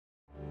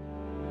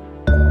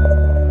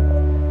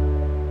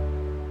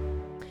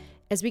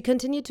As we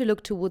continue to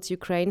look towards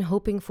Ukraine,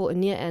 hoping for a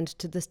near end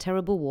to this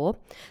terrible war,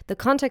 the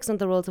context and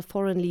the roles of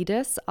foreign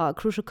leaders are a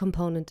crucial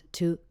component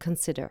to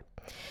consider.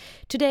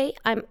 Today,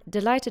 I'm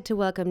delighted to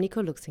welcome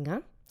Nico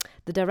Luxinger,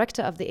 the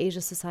director of the Asia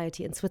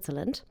Society in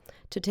Switzerland,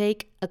 to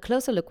take a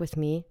closer look with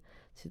me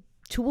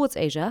towards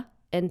Asia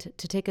and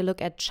to take a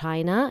look at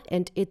China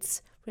and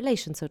its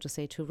relation, so to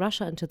say, to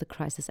Russia and to the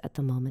crisis at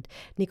the moment.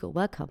 Nico,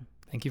 welcome.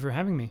 Thank you for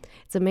having me.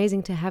 It's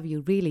amazing to have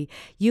you, really.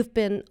 You've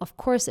been, of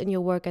course, in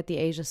your work at the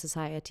Asia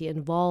Society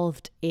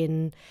involved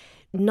in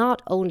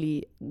not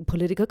only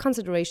political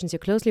considerations, you're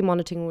closely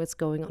monitoring what's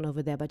going on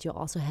over there, but you're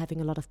also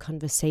having a lot of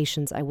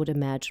conversations, I would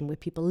imagine,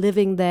 with people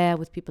living there,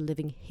 with people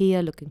living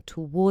here, looking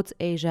towards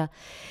Asia.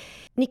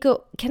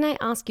 Nico, can I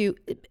ask you,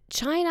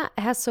 China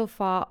has so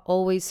far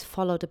always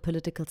followed a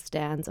political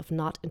stance of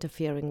not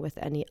interfering with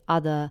any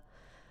other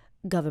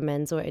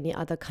governments or any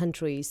other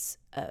countries,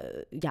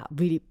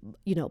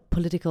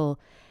 political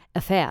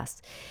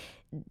affairs.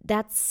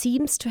 That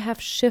seems to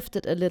have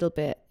shifted a little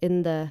bit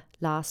in the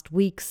last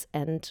weeks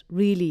and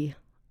really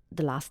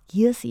the last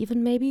years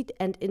even maybe,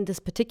 and in this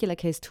particular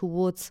case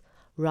towards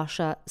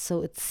Russia,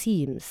 so it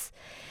seems.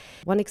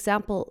 One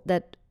example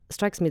that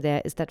strikes me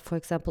there is that, for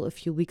example, a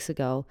few weeks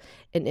ago,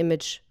 an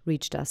image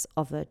reached us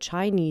of a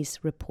Chinese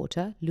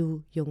reporter,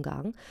 Lu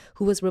Yonggang,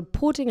 who was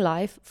reporting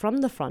live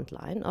from the front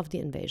line of the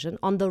invasion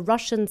on the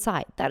Russian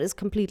side. That is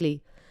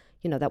completely,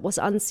 that was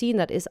unseen,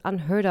 that is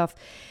unheard of.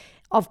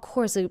 Of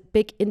course, a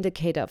big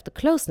indicator of the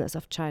closeness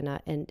of China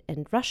and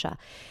Russia.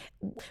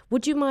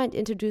 Would you mind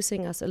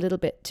introducing us a little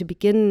bit to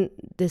begin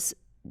this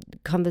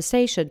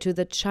conversation to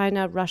the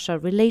China-Russia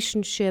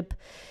relationship,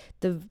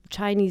 the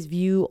Chinese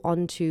view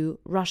onto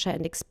Russia,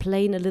 and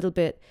explain a little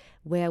bit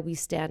where we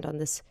stand on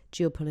this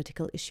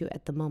geopolitical issue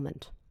at the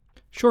moment?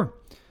 Sure.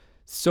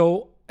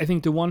 So I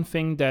think the one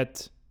thing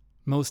that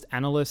most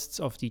analysts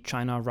of the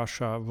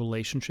China-Russia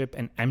relationship,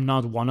 and I'm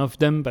not one of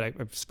them, but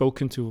I've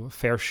spoken to a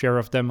fair share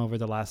of them over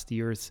the last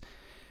years,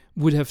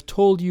 would have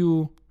told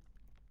you,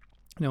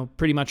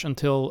 pretty much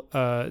until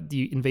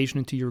the invasion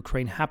into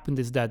Ukraine happened,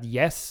 is that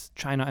yes,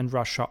 China and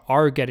Russia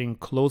are getting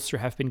closer,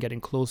 have been getting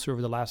closer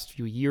over the last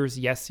few years.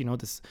 Yes,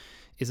 this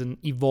is an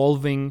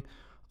evolving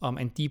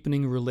and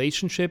deepening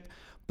relationship,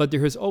 but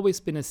there has always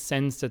been a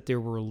sense that there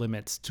were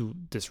limits to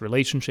this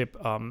relationship.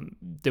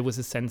 There was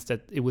a sense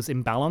that it was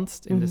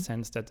imbalanced in the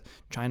sense that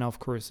China, of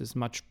course, is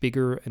much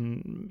bigger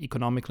and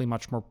economically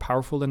much more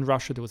powerful than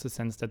Russia. There was a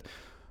sense that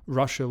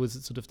Russia was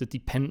sort of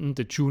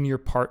the junior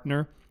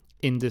partner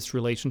in this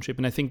relationship.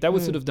 And I think that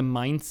was sort of the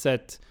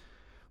mindset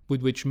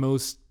with which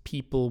most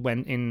people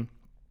went in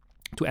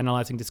to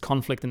analyzing this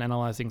conflict and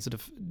analyzing sort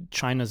of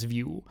China's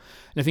view.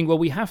 And I think what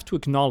we have to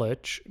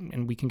acknowledge,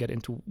 and we can get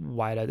into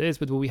why that is,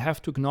 but what we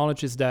have to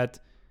acknowledge is that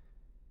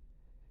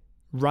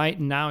right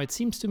now it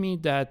seems to me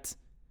that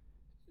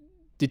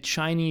the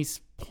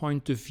Chinese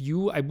point of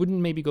view, I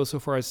wouldn't maybe go so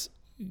far as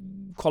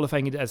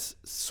qualifying it as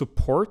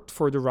support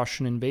for the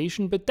Russian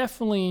invasion, but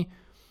definitely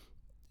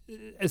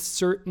a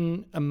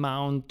certain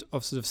amount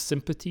of sort of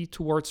sympathy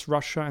towards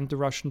Russia and the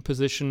Russian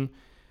position,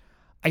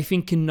 I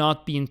think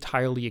cannot be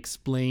entirely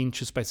explained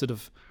just by sort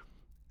of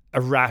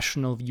a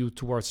rational view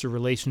towards the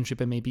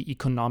relationship and maybe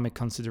economic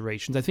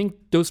considerations. I think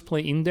those play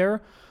in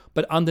there,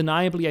 but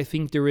undeniably, I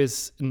think there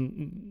is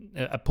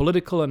a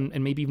political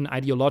and maybe even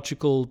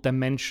ideological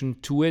dimension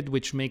to it,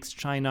 which makes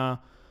China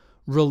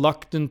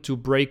reluctant to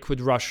break with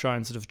Russia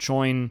and sort of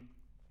join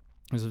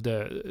sort of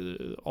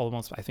the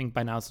almost, I think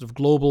by now, sort of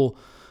global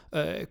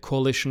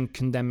coalition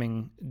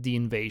condemning the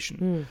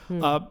invasion.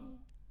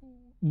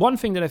 One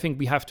thing that I think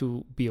we have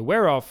to be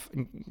aware of,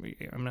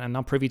 I'm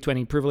not privy to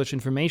any privileged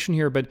information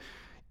here, but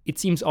it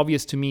seems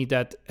obvious to me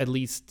that at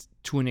least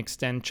to an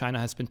extent, China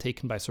has been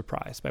taken by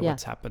surprise by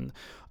what's happened.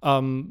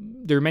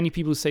 There are many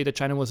people who say that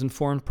China was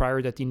informed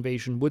prior that the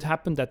invasion would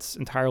happen. That's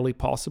entirely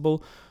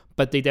possible,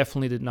 but they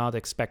definitely did not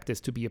expect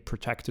this to be a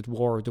protracted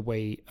war the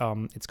way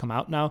it's come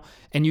out now.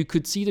 And you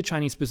could see the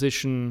Chinese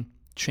position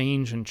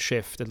change and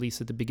shift, at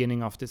least at the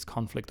beginning of this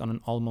conflict, on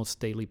an almost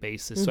daily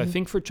basis. So I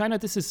think for China,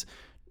 this is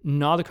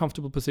not a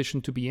comfortable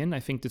position to be in. I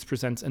think this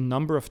presents a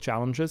number of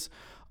challenges,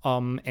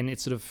 and it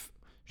sort of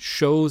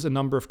shows a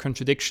number of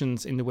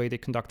contradictions in the way they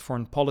conduct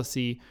foreign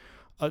policy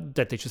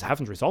that they just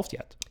haven't resolved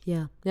yet.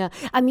 Yeah.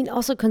 I mean,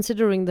 also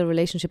considering the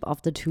relationship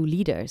of the two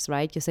leaders,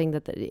 right? You're saying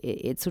that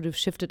it sort of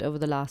shifted over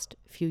the last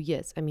few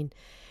years. I mean,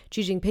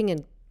 Xi Jinping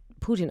and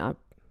Putin are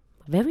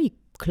very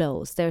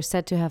close. They're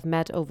said to have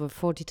met over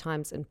 40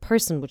 times in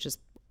person, which is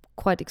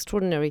quite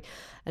extraordinary.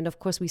 And of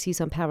course, we see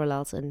some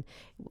parallels, and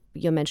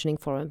you're mentioning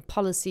foreign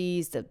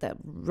policies, that they're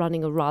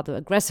running a rather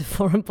aggressive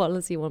foreign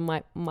policy,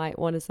 one might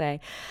want to say.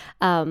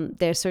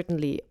 They're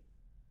certainly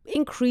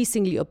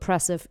increasingly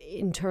oppressive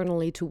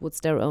internally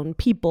towards their own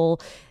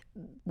people.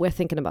 We're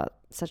thinking about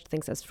such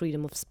things as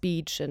freedom of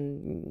speech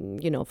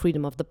and,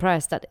 freedom of the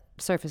press that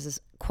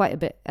surfaces quite a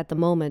bit at the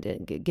moment,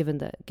 given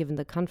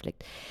the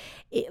conflict.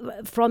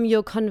 From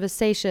your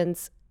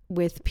conversations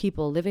with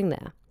people living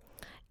there,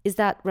 is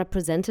that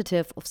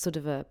representative of sort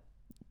of a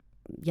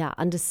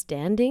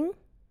understanding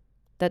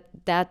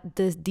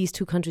that these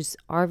two countries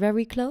are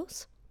very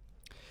close?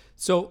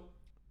 So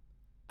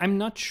I'm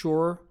not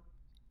sure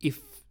if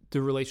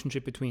the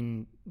relationship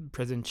between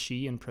President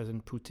Xi and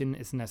President Putin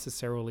is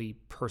necessarily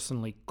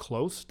personally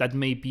close. That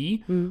may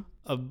be.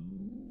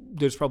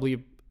 There's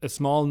probably a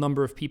small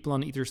number of people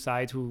on either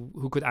side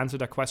who could answer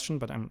that question,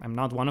 but I'm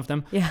not one of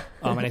them. Yeah.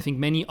 And I think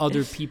many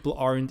other people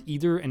aren't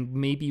either. And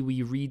maybe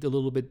we read a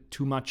little bit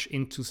too much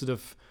into sort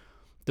of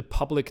the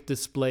public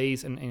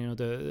displays and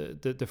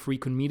the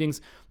frequent meetings.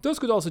 Those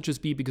could also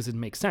just be because it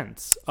makes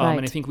sense. Right.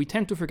 And I think we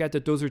tend to forget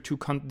that those are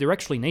they're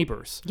actually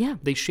neighbors. Yeah.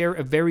 They share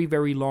a very,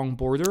 very long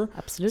border.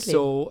 Absolutely.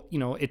 So,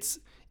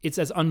 it's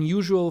as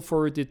unusual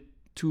for the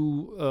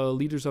two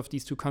leaders of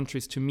these two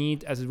countries to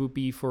meet as it would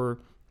be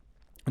for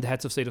the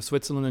heads of state of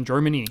Switzerland and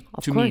Germany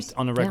to meet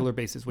on a regular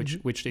basis,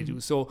 which they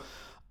do. So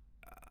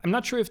I'm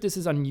not sure if this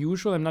is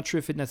unusual. I'm not sure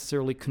if it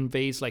necessarily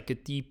conveys like a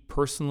deep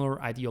personal or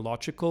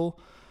ideological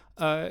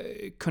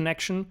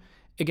connection.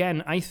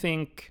 Again, I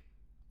think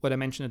what I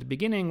mentioned at the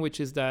beginning, which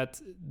is that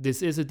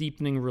this is a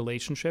deepening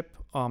relationship,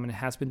 and it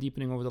has been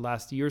deepening over the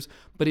last years,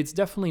 but it's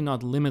definitely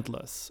not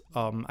limitless.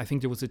 I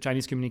think there was a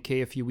Chinese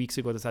communique a few weeks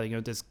ago that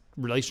said, this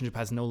relationship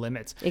has no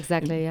limits.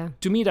 Exactly,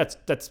 and to me,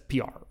 that's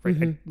PR,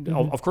 right?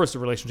 Of course, the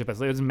relationship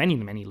has many,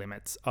 many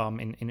limits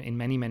in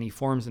many, many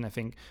forms, and I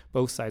think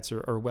both sides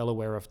are well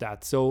aware of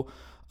that. So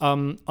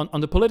on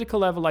the political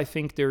level, I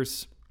think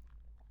there's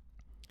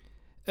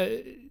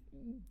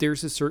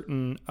a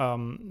certain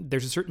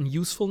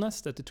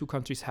usefulness that the two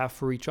countries have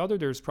for each other.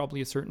 There's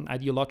probably a certain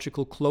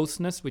ideological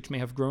closeness which may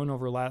have grown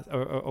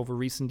over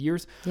recent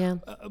years. Yeah.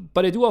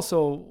 But I do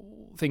also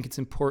think it's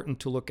important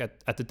to look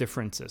at the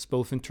differences,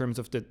 both in terms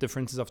of the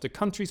differences of the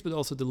countries, but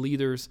also the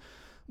leaders,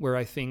 where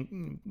I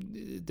think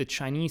the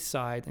Chinese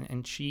side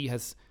and Xi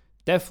has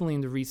definitely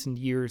in the recent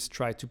years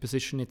tried to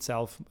position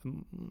itself,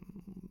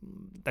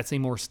 let's say,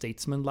 more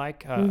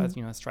statesman-like,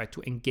 has tried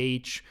to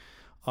engage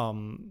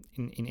in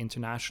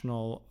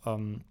international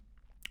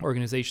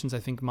organizations, I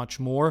think,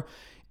 much more.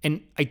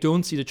 And I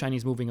don't see the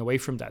Chinese moving away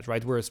from that,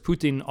 right? Whereas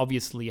Putin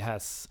obviously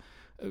has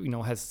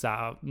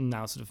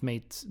now sort of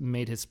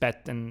made his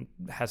bet and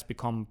has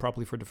become,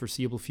 probably for the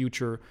foreseeable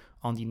future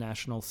on the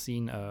national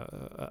scene,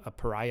 a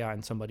pariah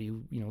and somebody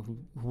who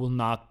will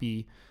not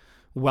be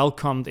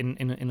welcomed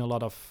in a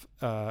lot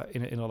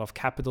of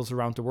capitals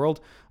around the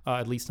world,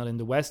 at least not in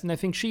the West. And I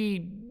think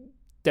Xi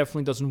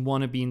definitely doesn't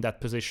want to be in that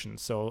position.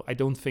 So I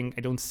don't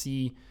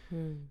see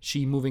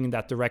Xi moving in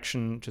that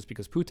direction just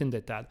because Putin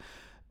did that.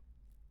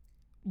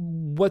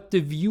 What the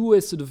view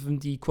is sort of in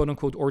the quote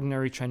unquote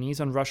ordinary Chinese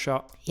on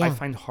Russia, I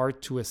find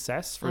hard to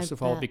assess, first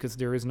of all, because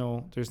there's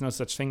no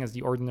such thing as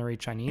the ordinary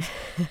Chinese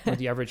or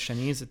the average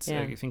Chinese.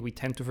 I think we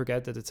tend to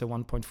forget that it's a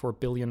 1.4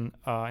 billion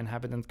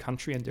inhabitant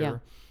country, and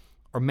there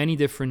are many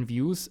different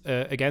views.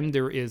 Again,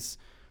 there is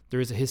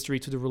a history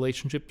to the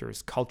relationship. There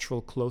is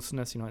cultural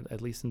closeness,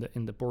 at least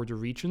in the border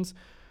regions.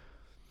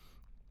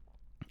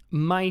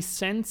 My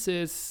sense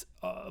is,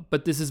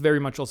 but this is very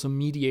much also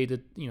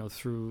mediated,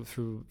 through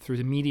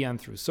the media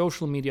and through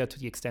social media, to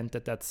the extent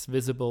that that's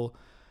visible,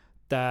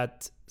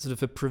 that sort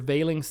of a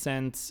prevailing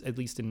sense, at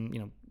least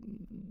in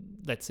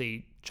let's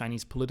say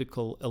Chinese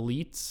political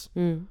elites.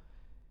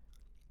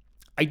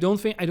 I don't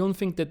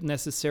think that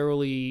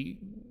necessarily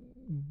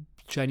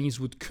Chinese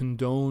would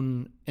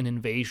condone an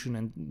invasion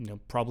and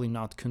probably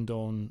not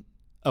condone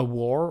a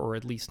war, or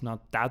at least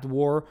not that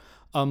war.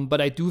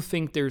 But I do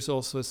think there's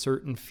also a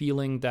certain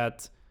feeling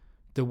that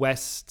the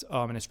West,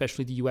 and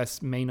especially the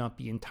US, may not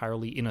be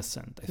entirely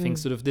innocent. I think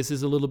sort of this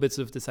is a little bit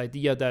of this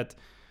idea that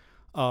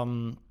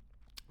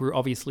we're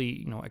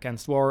obviously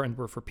against war and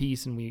we're for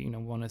peace and we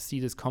want to see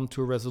this come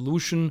to a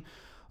resolution.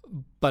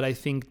 But I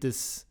think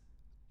this,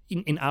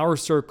 in our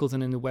circles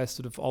and in the West,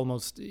 sort of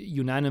almost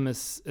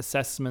unanimous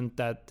assessment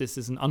that this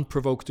is an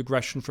unprovoked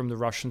aggression from the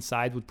Russian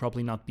side would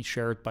probably not be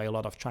shared by a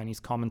lot of Chinese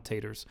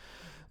commentators.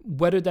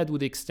 Whether that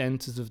would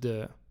extend to sort of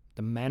the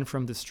man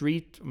from the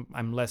street,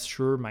 I'm less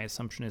sure. My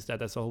assumption is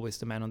that, as always,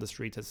 the man on the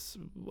street has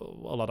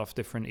a lot of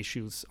different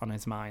issues on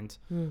his mind,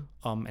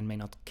 and may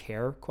not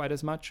care quite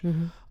as much.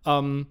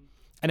 And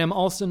I'm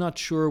also not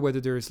sure whether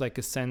there's like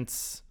a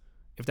sense,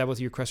 if that was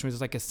your question,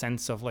 there's like a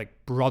sense of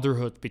like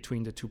brotherhood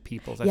between the two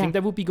peoples. I think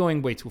that would be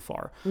going way too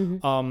far.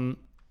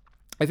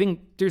 I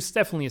think there's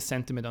definitely a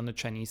sentiment on the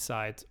Chinese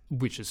side,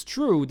 which is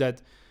true,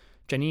 that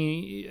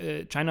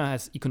China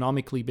has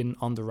economically been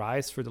on the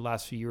rise for the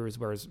last few years,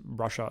 whereas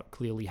Russia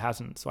clearly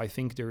hasn't. So I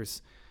think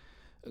there's,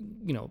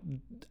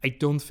 I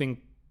don't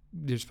think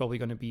there's probably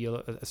going to be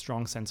a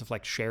strong sense of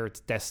like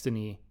shared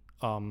destiny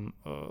on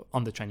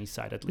the Chinese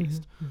side, at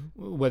least.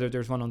 Whether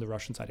there's one on the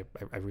Russian side,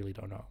 I really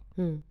don't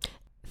know.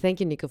 Thank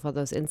you, Nico, for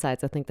those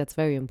insights. I think that's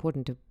very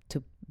important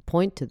to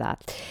point to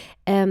that.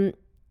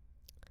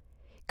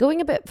 Going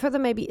a bit further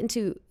maybe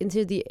into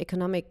the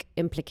economic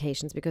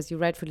implications, because you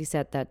rightfully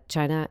said that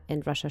China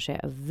and Russia share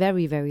a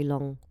very, very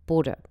long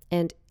border.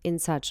 And in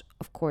such,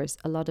 of course,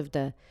 a lot of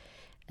the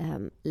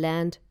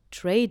land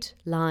trade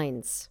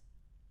lines,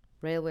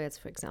 railways,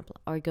 for example,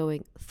 are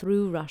going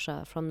through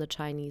Russia from the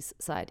Chinese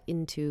side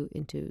into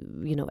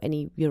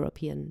any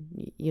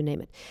European, you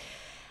name it.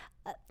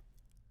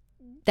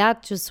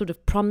 that just sort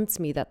of prompts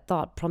me, that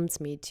thought prompts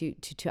me to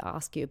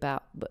ask you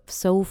about,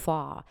 so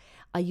far,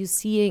 are you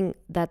seeing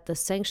that the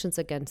sanctions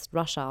against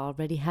Russia are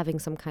already having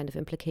some kind of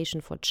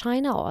implication for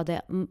China, or are they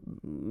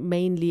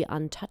mainly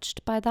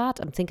untouched by that?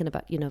 I'm thinking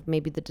about,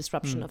 maybe the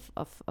disruption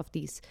of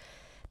these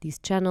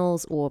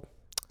channels or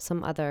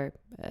some other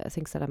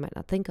things that I might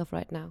not think of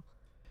right now.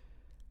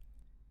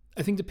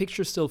 I think the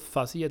picture is still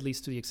fuzzy, at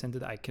least to the extent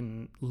that I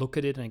can look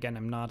at it. And again,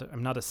 I'm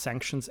not a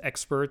sanctions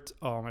expert.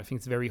 I think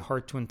it's very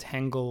hard to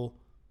untangle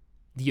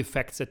the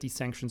effects that these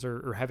sanctions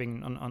are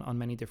having on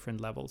many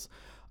different levels.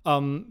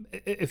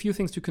 A few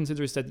things to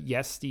consider is that,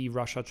 yes, the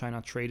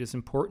Russia-China trade is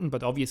important,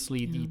 but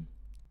obviously the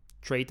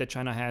trade that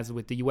China has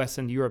with the US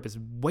and Europe is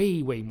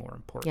way, way more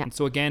important. Yeah.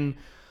 So again,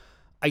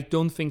 I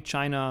don't think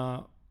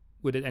China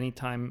would at any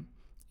time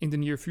in the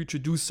near future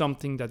do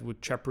something that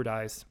would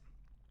jeopardize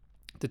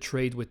the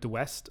trade with the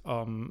West,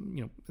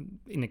 in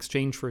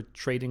exchange for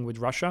trading with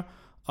Russia.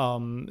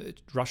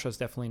 Russia is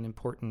definitely an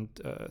important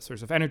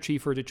source of energy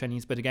for the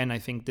Chinese. But again, I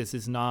think this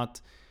is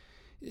not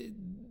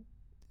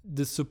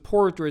the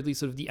support, or at least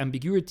sort of the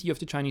ambiguity of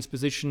the Chinese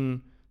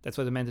position. That's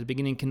what I meant at the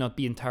beginning, cannot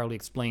be entirely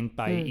explained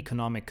by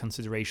economic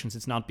considerations.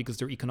 It's not because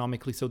they're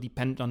economically so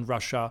dependent on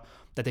Russia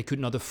that they could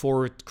not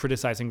afford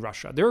criticizing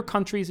Russia. There are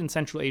countries in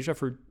Central Asia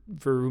for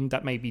whom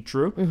that may be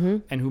true,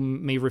 and who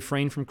may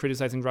refrain from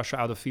criticizing Russia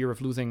out of fear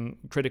of losing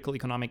critical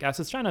economic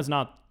assets. China is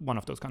not one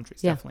of those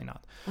countries, definitely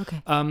not.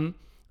 Okay.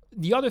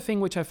 The other thing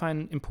which I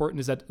find important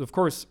is that, of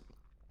course,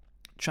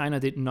 China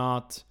did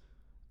not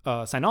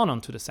sign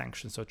on to the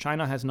sanctions. So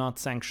China has not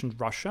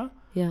sanctioned Russia.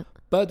 Yeah.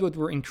 But what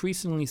we're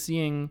increasingly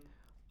seeing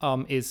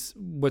is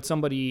what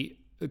somebody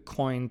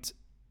coined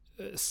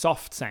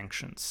soft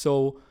sanctions.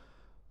 So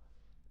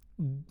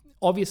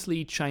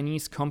obviously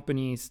Chinese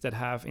companies that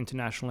have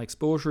international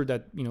exposure,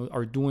 that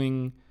are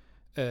doing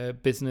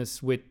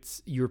business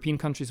with European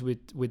countries,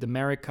 with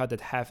America,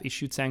 that have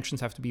issued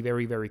sanctions, have to be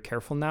very, very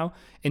careful now.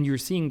 And you're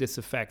seeing this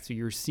effect. So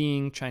you're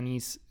seeing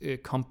Chinese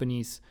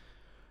companies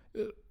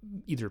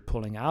either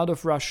pulling out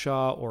of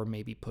Russia or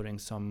maybe putting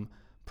some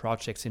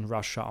projects in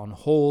Russia on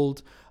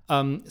hold.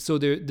 So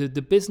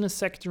the business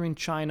sector in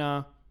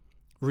China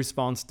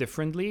responds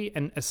differently.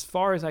 And as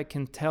far as I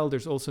can tell,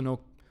 there's also no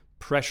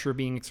pressure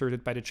being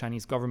exerted by the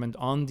Chinese government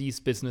on these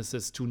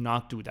businesses to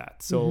not do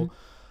that. So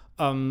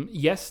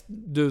yes,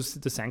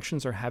 the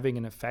sanctions are having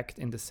an effect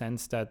in the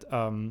sense that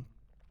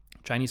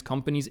Chinese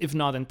companies, if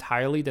not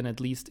entirely, then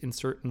at least in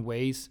certain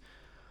ways,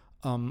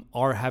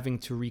 are having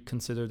to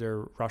reconsider their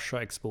Russia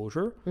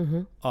exposure.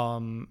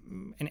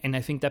 And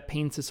I think that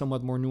paints a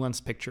somewhat more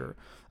nuanced picture.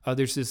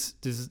 There's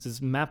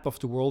this map of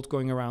the world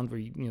going around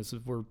where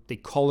where they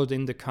colored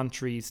in the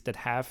countries that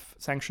have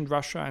sanctioned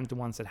Russia and the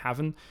ones that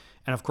haven't.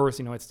 And of course,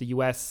 it's the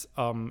US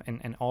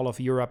and all of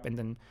Europe, and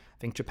then I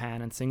think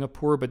Japan and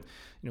Singapore. But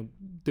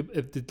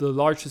the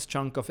largest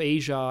chunk of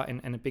Asia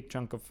and a big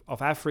chunk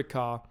of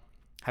Africa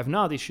have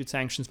not issued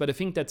sanctions. But I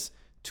think that's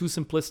too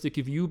simplistic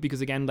a view, because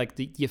again, like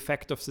the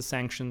effect of the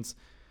sanctions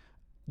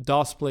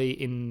does play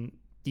in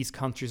these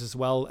countries as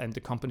well, and the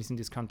companies in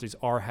these countries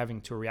are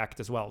having to react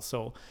as well.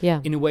 So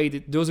in a way,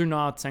 those are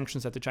not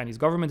sanctions that the Chinese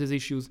government has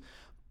issued,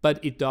 but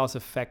it does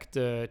affect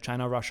the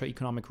China-Russia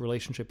economic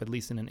relationship, at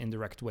least in an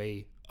indirect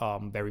way,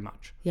 very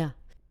much. Yeah.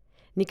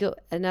 Nico,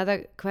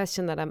 another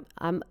question that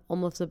I'm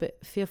almost a bit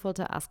fearful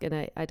to ask,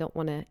 and I don't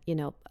want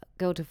to,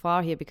 go too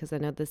far here, because I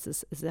know this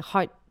is a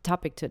hard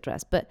topic to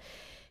address, but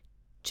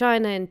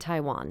China and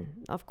Taiwan,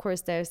 of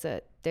course, there's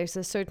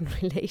a certain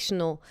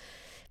relational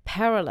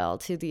parallel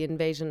to the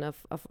invasion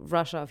of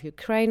Russia of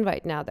Ukraine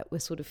right now, that we're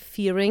sort of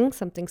fearing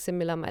something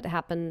similar might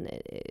happen,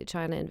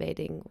 China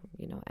invading,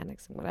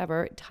 annexing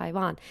whatever,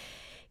 Taiwan.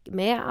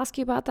 May I ask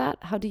you about that?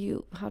 How do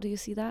you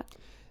see that?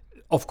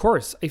 Of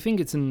course, I think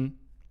it's an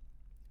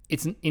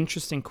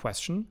interesting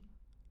question.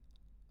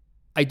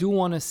 I do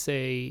want to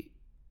say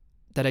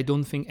that I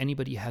don't think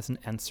anybody has an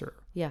answer.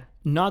 Yeah.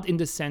 Not in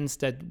the sense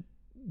that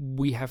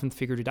we haven't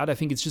figured it out. I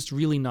think it's just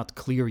really not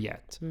clear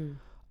yet.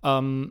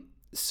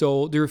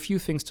 So there are a few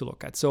things to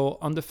look at. So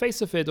on the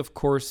face of it, of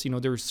course,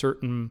 there are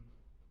certain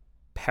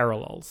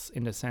parallels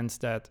in the sense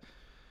that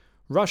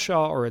Russia,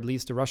 or at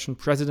least the Russian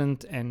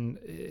president and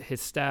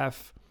his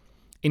staff,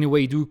 in a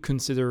way do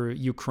consider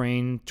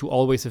Ukraine to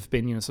always have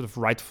been, sort of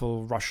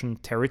rightful Russian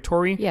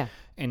territory. Yeah.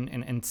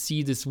 And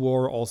see this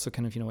war also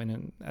kind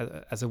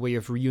of, as a way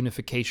of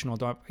reunification,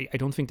 although I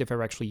don't think they've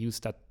ever actually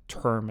used that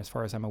term as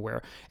far as I'm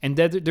aware. And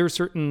that there are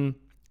certain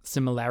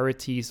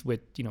similarities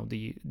with,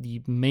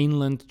 the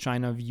mainland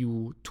China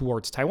view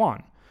towards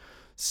Taiwan.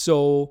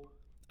 So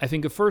I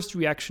think a first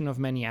reaction of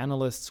many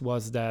analysts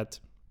was that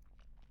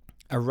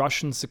a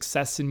Russian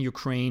success in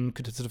Ukraine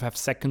could sort of have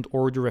second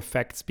order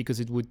effects, because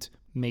it would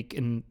make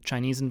a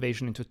Chinese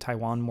invasion into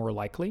Taiwan more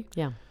likely.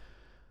 Yeah.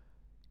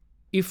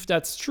 If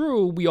that's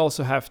true, we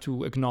also have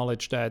to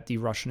acknowledge that the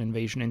Russian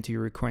invasion into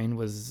Ukraine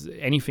was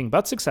anything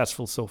but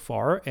successful so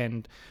far,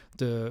 and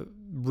the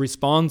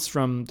response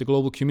from the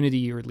global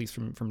community, or at least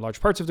from large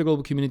parts of the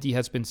global community,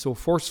 has been so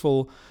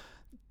forceful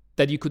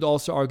that you could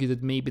also argue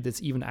that maybe this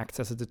even acts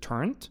as a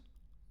deterrent.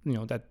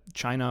 that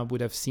China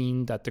would have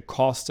seen that the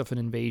cost of an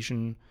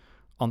invasion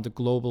on the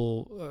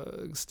global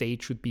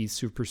stage should be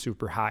super,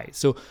 super high.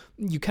 So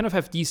you kind of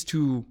have these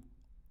two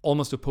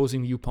almost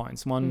opposing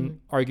viewpoints. One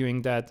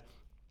arguing that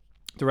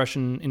the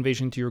Russian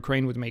invasion into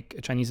Ukraine would make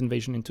a Chinese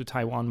invasion into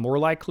Taiwan more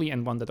likely,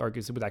 and one that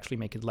argues it would actually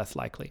make it less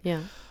likely.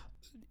 Yeah.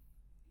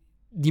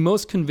 The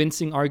most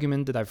convincing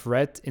argument that I've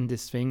read in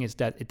this thing is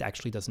that it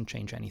actually doesn't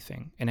change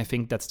anything. And I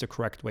think that's the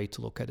correct way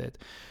to look at it.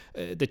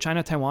 The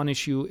China-Taiwan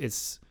issue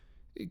is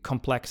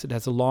complex. It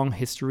has a long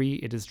history.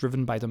 It is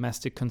driven by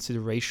domestic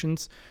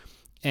considerations.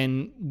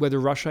 And whether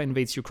Russia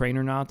invades Ukraine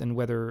or not, and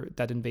whether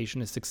that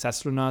invasion is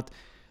successful or not,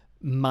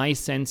 my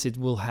sense it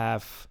will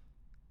have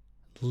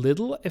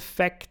little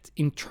effect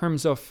in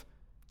terms of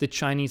the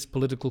Chinese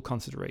political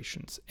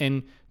considerations.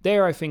 And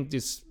there, I think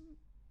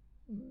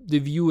the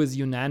view is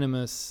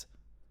unanimous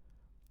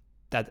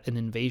that an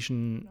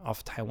invasion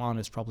of Taiwan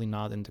is probably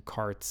not in the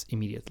cards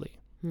immediately.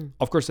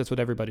 Of course, that's what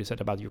everybody said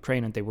about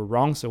Ukraine, and they were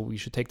wrong, so we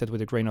should take that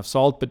with a grain of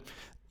salt. But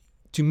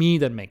to me,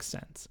 that makes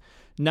sense.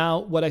 Now,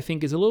 what I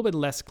think is a little bit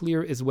less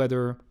clear is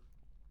whether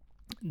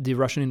the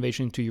Russian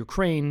invasion into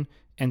Ukraine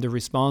and the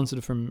response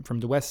from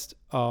the West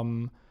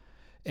and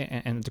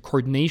the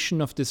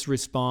coordination of this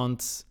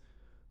response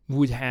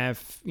would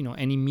have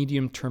any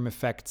medium-term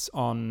effects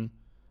on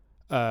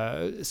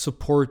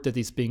support that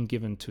is being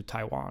given to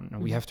Taiwan.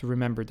 And we have to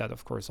remember that,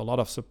 of course, a lot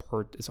of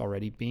support is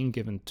already being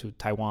given to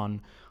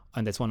Taiwan,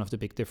 and that's one of the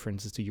big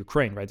differences to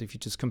Ukraine, right? If you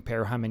just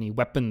compare how many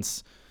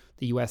weapons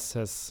the U.S.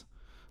 has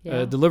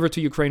delivered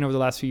to Ukraine over the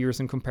last few years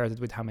and compared it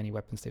with how many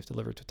weapons they've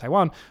delivered to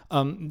Taiwan,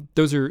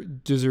 those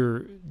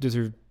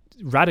are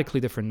radically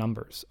different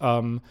numbers.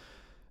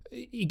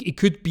 It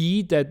could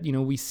be that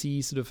we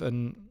see sort of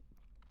an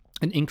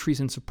increase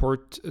in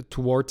support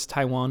towards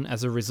Taiwan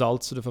as a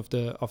result of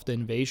the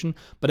invasion,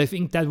 but I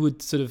think that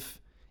would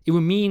it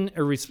would mean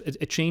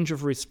a change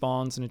of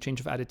response and a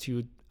change of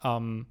attitude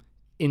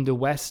in the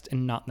West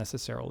and not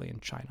necessarily in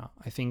China.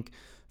 I think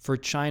for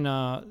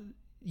China,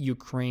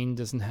 Ukraine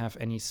doesn't have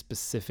any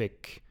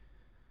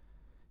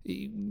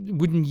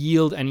wouldn't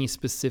yield any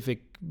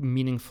specific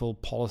meaningful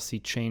policy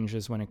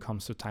changes when it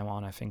comes to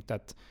Taiwan. I think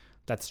that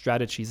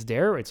strategy is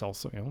there. It's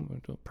also,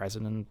 the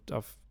president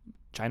of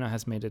China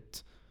has made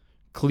it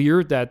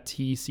clear that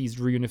he sees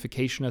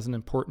reunification as an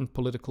important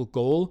political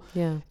goal.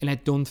 Yeah. And I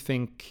don't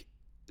think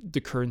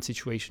the current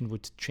situation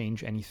would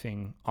change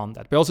anything on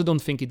that. But I also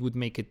don't think it would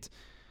make it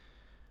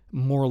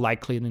more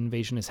likely an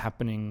invasion is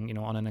happening,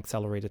 on an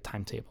accelerated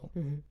timetable.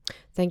 Mm-hmm.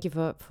 Thank you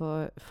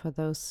for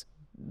those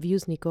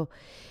views, Nico.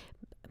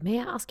 May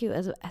I ask you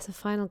as a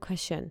final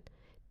question,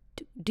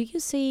 do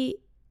you see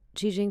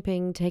Xi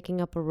Jinping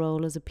taking up a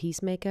role as a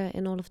peacemaker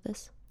in all of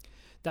this?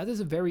 That is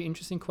a very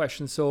interesting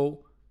question.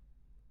 So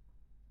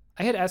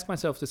I had asked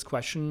myself this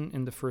question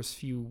in the first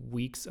few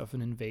weeks of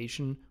an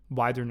invasion,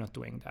 why they're not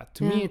doing that.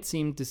 To me, it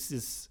seemed this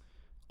is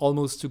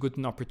almost too good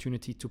an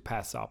opportunity to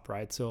pass up,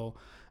 right? So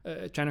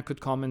China could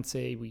come and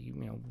say,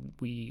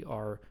 we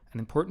are an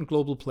important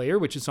global player,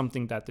 which is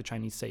something that the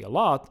Chinese say a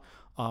lot,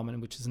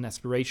 and which is an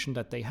aspiration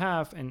that they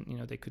have. And,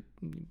 they could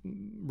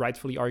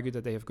rightfully argue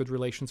that they have good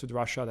relations with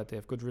Russia, that they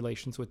have good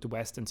relations with the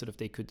West, and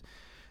they could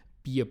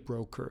be a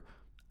broker.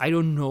 I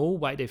don't know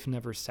why they've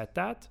never said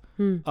that.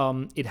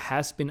 It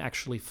has been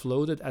actually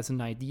floated as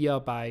an idea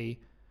by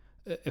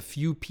a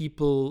few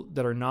people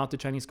that are not the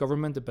Chinese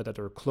government, but that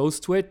are close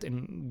to it,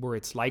 and where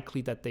it's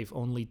likely that they've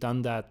only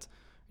done that,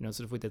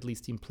 with at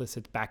least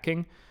implicit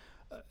backing.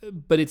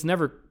 But it's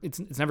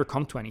never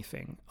come to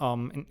anything.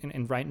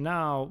 And right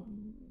now,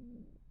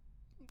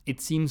 it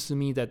seems to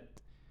me that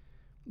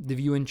the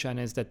view in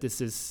China is that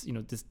this is,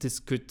 this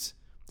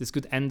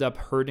could end up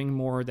hurting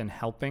more than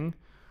helping.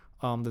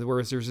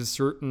 Whereas there's a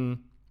certain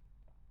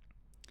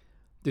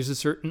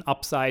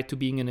upside to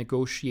being a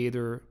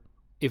negotiator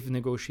if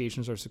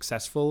negotiations are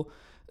successful.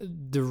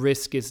 The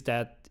risk is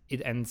that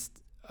it ends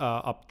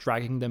up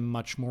dragging them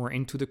much more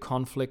into the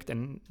conflict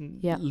and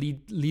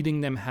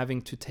leading them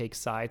having to take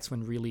sides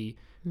when really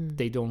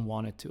they don't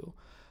want it to.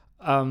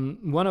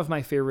 One of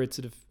my favorite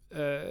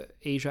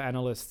Asia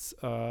analysts,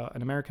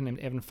 an American named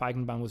Evan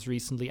Feigenbaum, was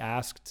recently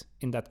asked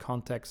in that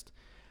context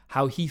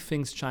how he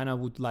thinks China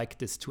would like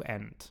this to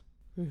end.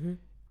 Mm-hmm.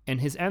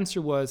 And his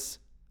answer was,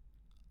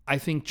 I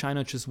think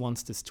China just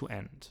wants this to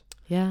end.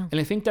 Yeah. And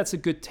I think that's a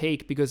good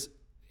take because,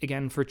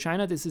 again, for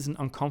China, this is an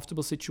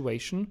uncomfortable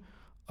situation.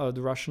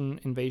 The Russian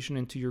invasion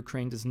into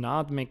Ukraine does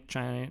not make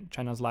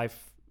China's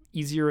life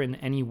easier in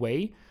any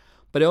way.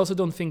 But I also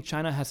don't think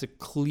China has a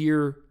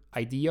clear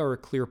idea or a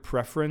clear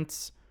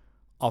preference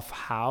of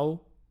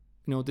how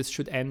this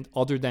should end,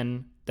 other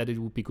than that it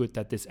would be good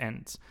that this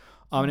ends.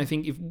 And I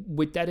think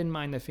with that in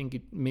mind, I think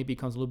it maybe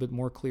becomes a little bit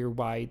more clear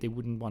why they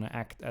wouldn't want to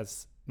act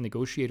as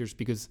negotiators,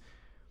 because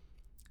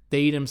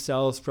they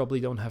themselves probably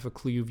don't have a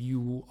clear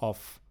view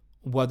of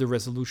what the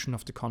resolution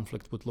of the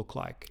conflict would look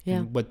like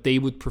and what they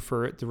would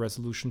prefer the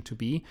resolution to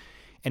be.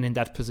 And in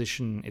that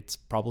position, it's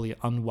probably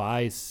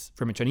unwise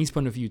from a Chinese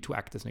point of view to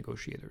act as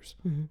negotiators.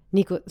 Mm-hmm.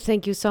 Nico,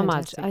 thank you so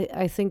much.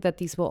 I think that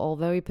these were all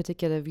very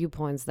particular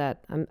viewpoints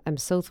that I'm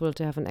so thrilled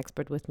to have an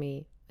expert with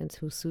me and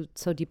who's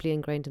so deeply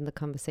ingrained in the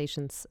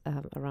conversations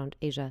around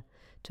Asia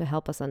to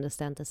help us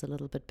understand this a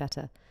little bit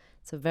better.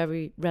 It's a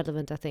very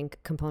relevant, I think,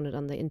 component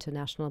on the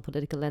international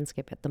political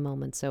landscape at the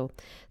moment. So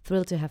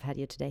thrilled to have had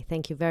you today.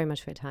 Thank you very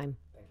much for your time.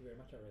 Thank you very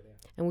much, Aurelia.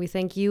 And we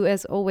thank you,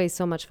 as always,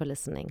 so much for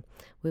listening.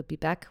 We'll be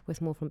back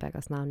with more from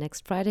Beggars Now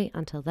next Friday.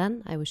 Until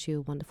then, I wish you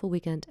a wonderful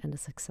weekend and a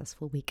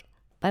successful week.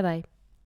 Bye-bye.